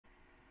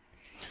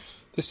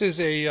This is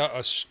a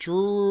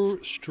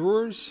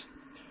Struers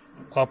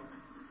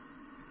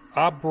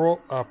Abrapol,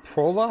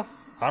 Abrapol.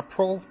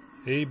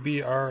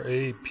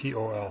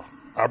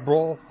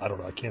 Abrol? I don't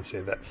know, I can't say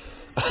that.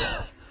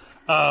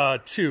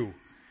 2.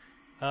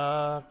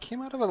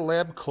 Came out of a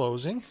lab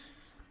closing.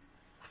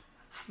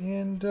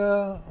 And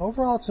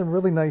overall it's in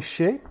really nice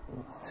shape.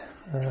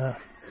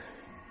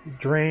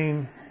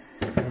 Drain,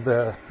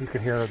 you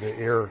can hear the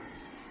air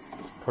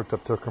hooked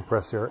up to a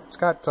compressor. It's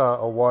got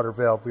a water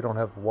valve. We don't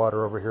have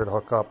water over here to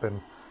hook up, and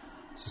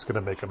it's just going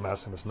to make a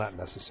mess, and it's not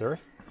necessary.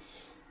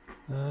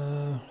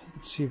 Let's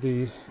see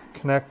the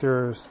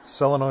connectors,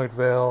 solenoid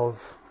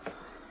valve.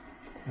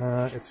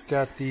 It's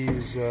got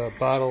these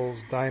bottles,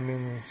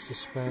 diamond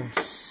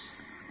suspense.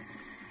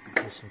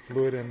 There's some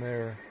fluid in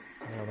there.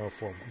 I don't know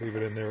if we'll leave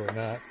it in there or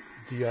not.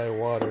 DI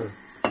water.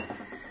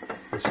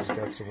 This has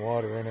got some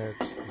water in it.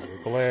 These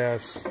are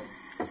glass.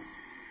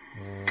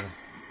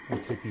 I'll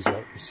take these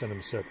out and send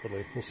them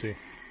separately. We'll see.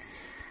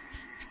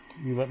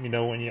 You let me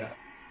know when you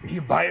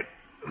buy it.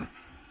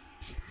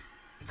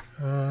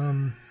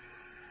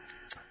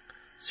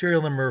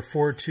 Serial number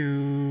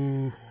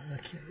 42. I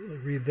can't really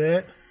read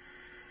that,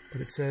 but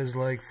it says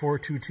like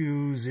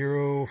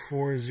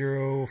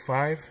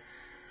 4220405.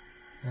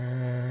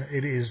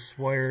 It is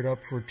wired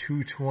up for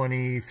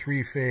 220,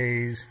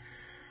 3-phase,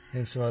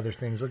 and some other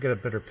things. I'll get a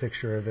better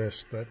picture of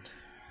this, but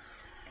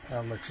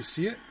I'll let you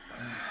see it.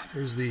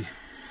 There's the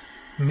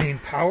main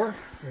power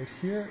right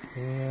here,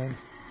 and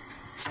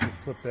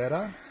flip that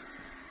on.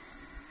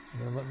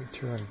 And then let me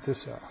turn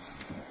this off.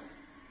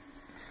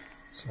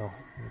 So,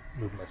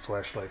 move my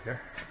flashlight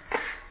here.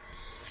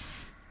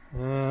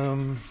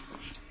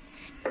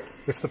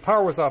 If the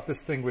power was off,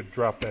 this thing would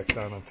drop back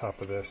down on top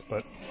of this,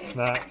 but it's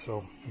not,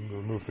 so I'm going to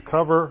remove the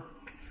cover.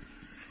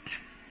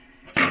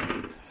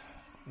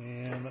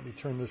 And let me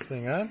turn this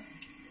thing on.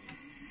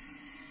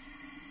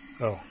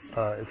 Oh,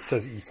 it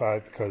says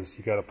E5 because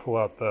you got to pull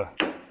out the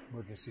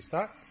emergency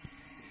stop.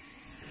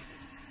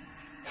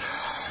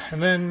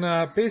 And then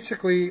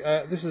basically,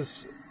 this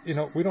is,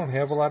 we don't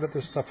have a lot of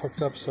this stuff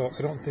hooked up, so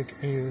I don't think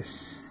any of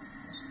this,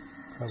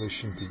 probably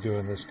shouldn't be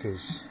doing this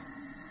because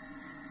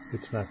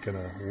it's not going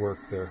to work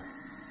there.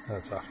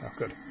 That's off now,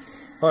 good.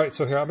 Alright,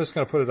 so here, I'm just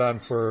going to put it on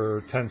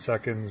for 10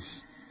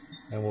 seconds,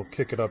 and we'll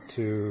kick it up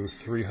to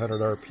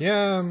 300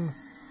 RPM.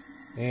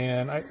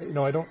 And I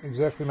don't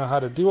exactly know how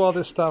to do all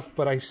this stuff,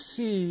 but I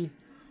see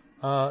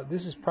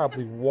this is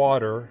probably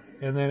water,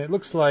 and then it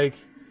looks like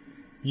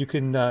you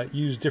can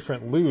use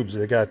different lubes.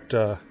 They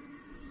got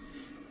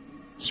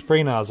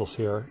spray nozzles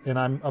here, and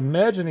I'm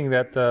imagining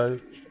that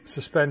the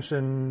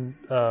suspension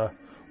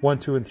 1,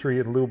 2, and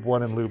 3, and lube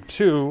 1 and lube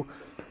 2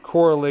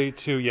 correlate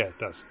to, yeah, it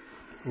does.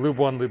 Lube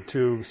 1, lube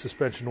 2,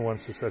 suspension 1,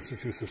 suspension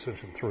 2,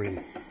 suspension 3,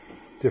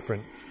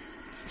 different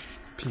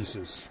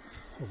pieces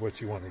of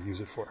what you want to use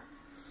it for.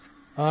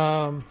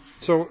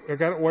 So I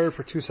got it wired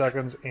for 2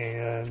 seconds,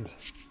 and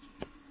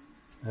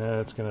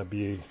it's going to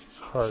be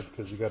hard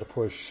because you got to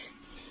push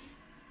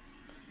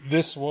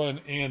this one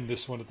and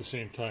this one at the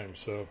same time.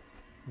 So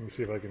let me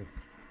see if I can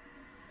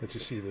let you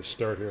see this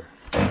start here.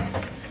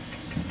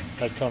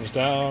 That comes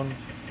down,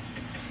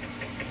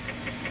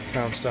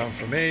 counts down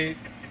from 8.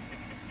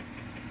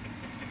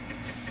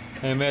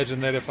 I imagine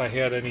that if I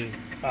had any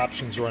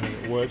options running,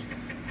 it would.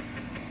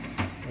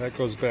 That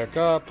goes back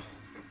up.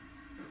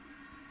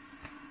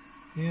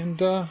 And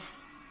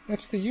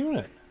that's the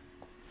unit.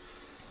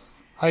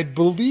 I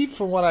believe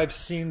from what I've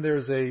seen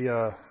there's a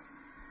you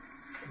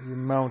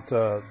mount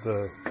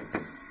the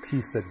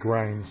piece that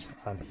grinds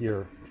on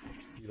here.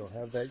 You don't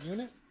have that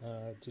unit.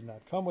 It did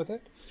not come with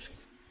it.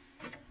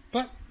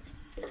 But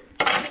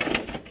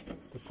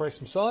the price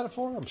I'm selling it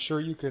for, I'm sure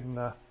you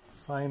can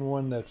find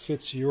one that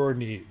fits your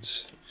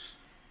needs.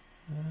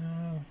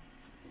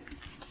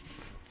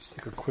 Just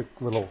take a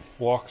quick little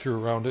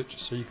walkthrough around it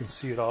just so you can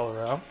see it all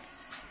around.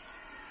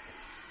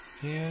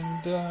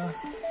 And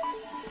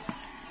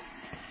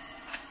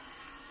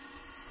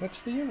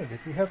that's the unit.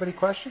 If you have any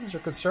questions or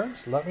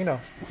concerns, let me know.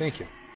 Thank you.